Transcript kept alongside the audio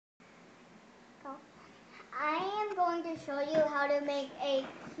I am going to show you how to make a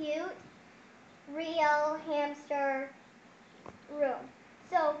cute, real hamster room.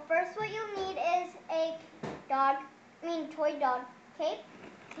 So first what you'll need is a toy dog tape.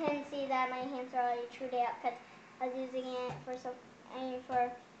 You can see that my hamster already chewed it up because I was using it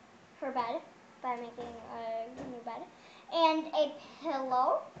for bed by making a new bed. And a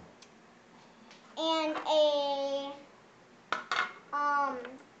pillow and a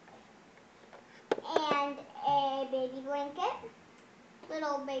baby blanket,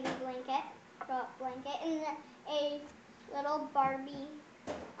 little baby blanket, and a little Barbie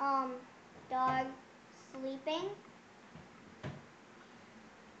dog sleeping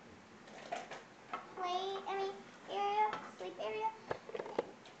sleep area.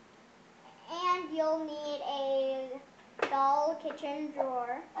 And you'll need a doll kitchen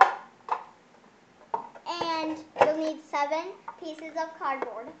drawer. And you'll need 7 pieces of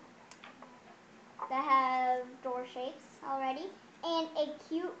cardboard that have door shapes already, and a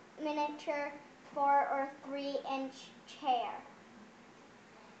cute miniature 4 or 3-inch chair.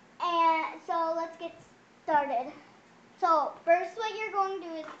 And so let's get started. So first what you're going to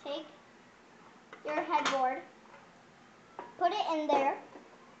do is take your headboard, put it in there,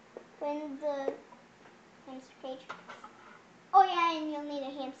 put in the hamster cage. Oh yeah, and you'll need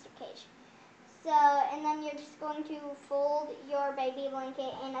a hamster cage. So, and then you're just going to fold your baby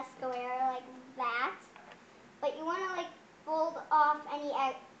blanket in a square like that. But you want to like fold off any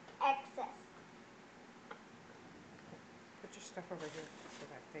excess. Put your stuff over here so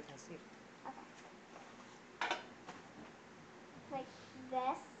that they can see. Okay. Like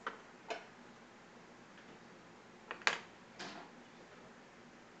this.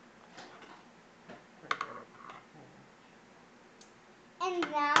 And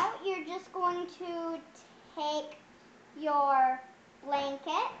now you're just going to take your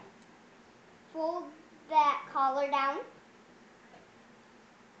blanket, fold that collar down,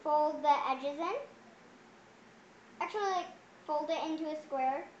 fold the edges in. Actually, like, fold it into a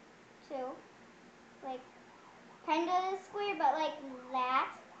square too. Like, kind of square, but like that.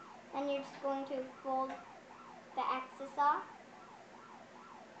 Then you're just going to fold the axis off.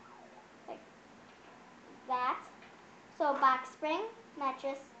 Like that. So box spring,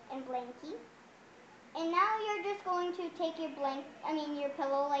 mattress, and blankie. And now you're just going to take your your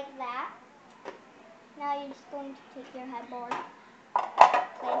pillow like that. Now you're just going to take your headboard,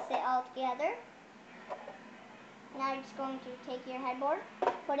 place it all together. Now you're just going to take your headboard,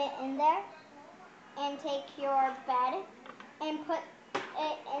 put it in there, and take your bed and put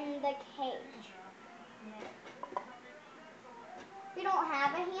it in the cage. If you don't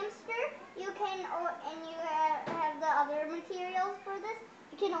have a hamster, you can, and you have the other materials for this,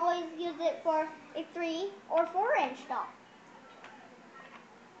 you can always use it for a 3 or 4-inch doll.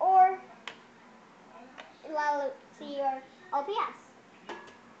 Or your LPS.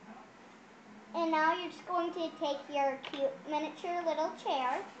 And now you're just going to take your cute miniature little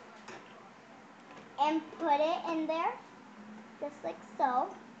chair and put it in there, just like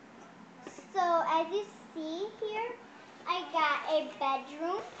so. So as you see here, I got a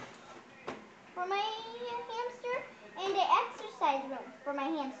bedroom for my hamster and an exercise room for my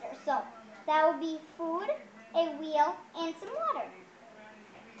hamster. So that will be food, a wheel, and some water.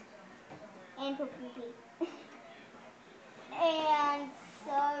 And poop and pee. And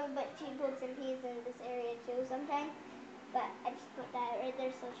so, but she poops and pees in this area too sometimes. But I just put that right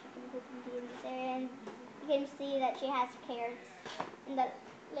there so she can poop and pee in this area. And you can see that she has carrots in the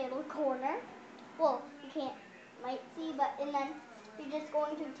little corner. Well, you might see, and then you're just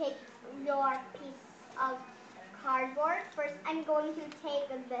going to take your piece of cardboard. First, I'm going to take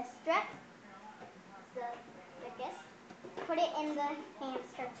this strip, the thickest, put it in the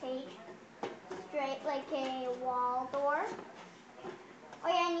hamster cage, straight like a wall door. Oh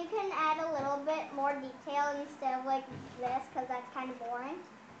yeah, and you can add a little bit more detail instead of like this, because that's kind of boring.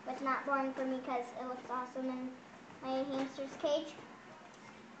 But it's not boring for me because it looks awesome in my hamster's cage.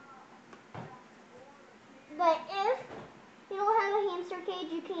 But if you don't have a hamster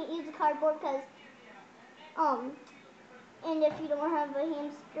cage, you can't use a cardboard because, and if you don't have a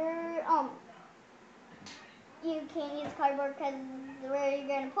hamster, you can't use cardboard because where are you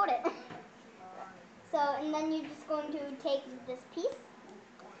going to put it? So, and then you're just going to take this piece,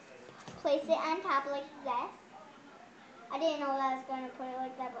 place it on top like this. I didn't know that I was going to put it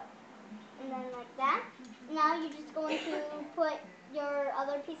like that, but, and then like that. Now you're just going to put your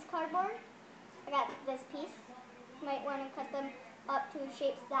other piece of cardboard. I got this piece. You might want to cut them up to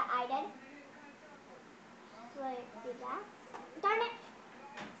shapes that I did. Like, do that. Darn it!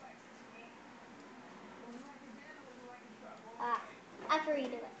 I have to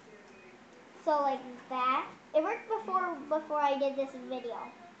redo it. So like that. It worked before I did this video.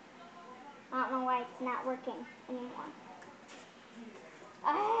 I don't know why it's not working anymore.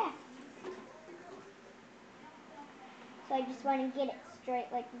 Ah! So I just want to get it straight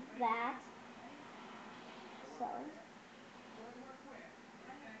like that. So.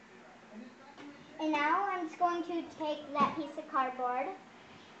 And now I'm just going to take that piece of cardboard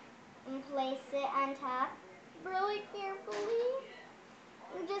and place it on top really carefully.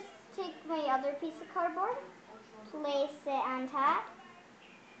 And just take my other piece of cardboard, place it on top.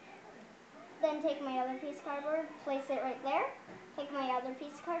 Then take my other piece of cardboard, place it right there. Take my other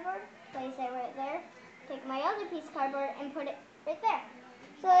piece of cardboard, place it right there. Take my other piece of cardboard and put it right there.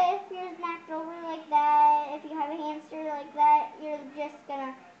 So if you're knocked over like that, if you have a hamster like that, you're just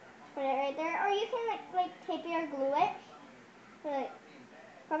gonna put it right there. Or you can like tape it or glue it.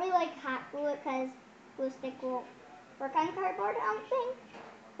 Probably like hot glue it because glue stick will work on cardboard, I don't think.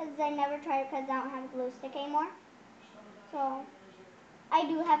 Because I never tried it because I don't have a glue stick anymore. So I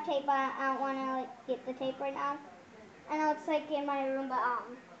do have tape, but I don't want to like get the tape right now. I know it's like in my room, but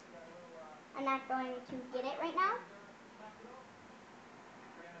I'm not going to get it right now.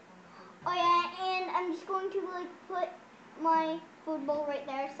 Oh yeah, and I'm just going to like put my food bowl right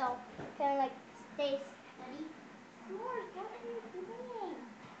there so it can like stay steady. S'mores, what are you doing?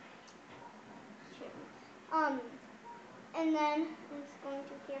 And then I'm just going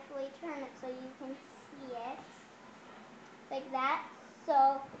to carefully turn it so you can see it like that.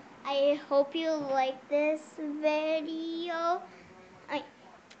 So I hope you like this video.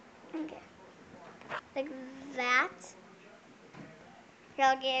 Okay, like that. Here,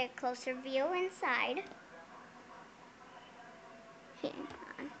 I'll get a closer view inside. Here,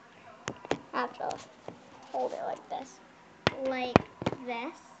 I have to hold it like this. Like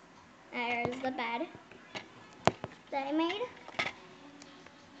this. There's the bed that I made.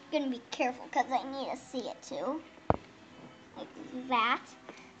 Gonna be careful because I need to see it too. Like that.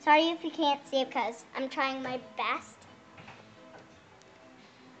 Sorry if you can't see it because I'm trying my best.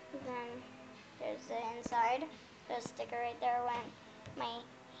 Then there's the inside. There's a sticker right there when my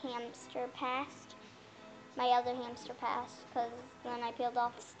hamster passed. My other hamster passed because then I peeled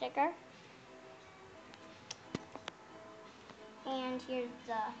off the sticker. And here's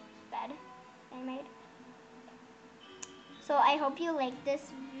the bed I made. So I hope you like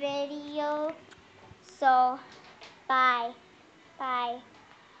this video. So bye. Bye.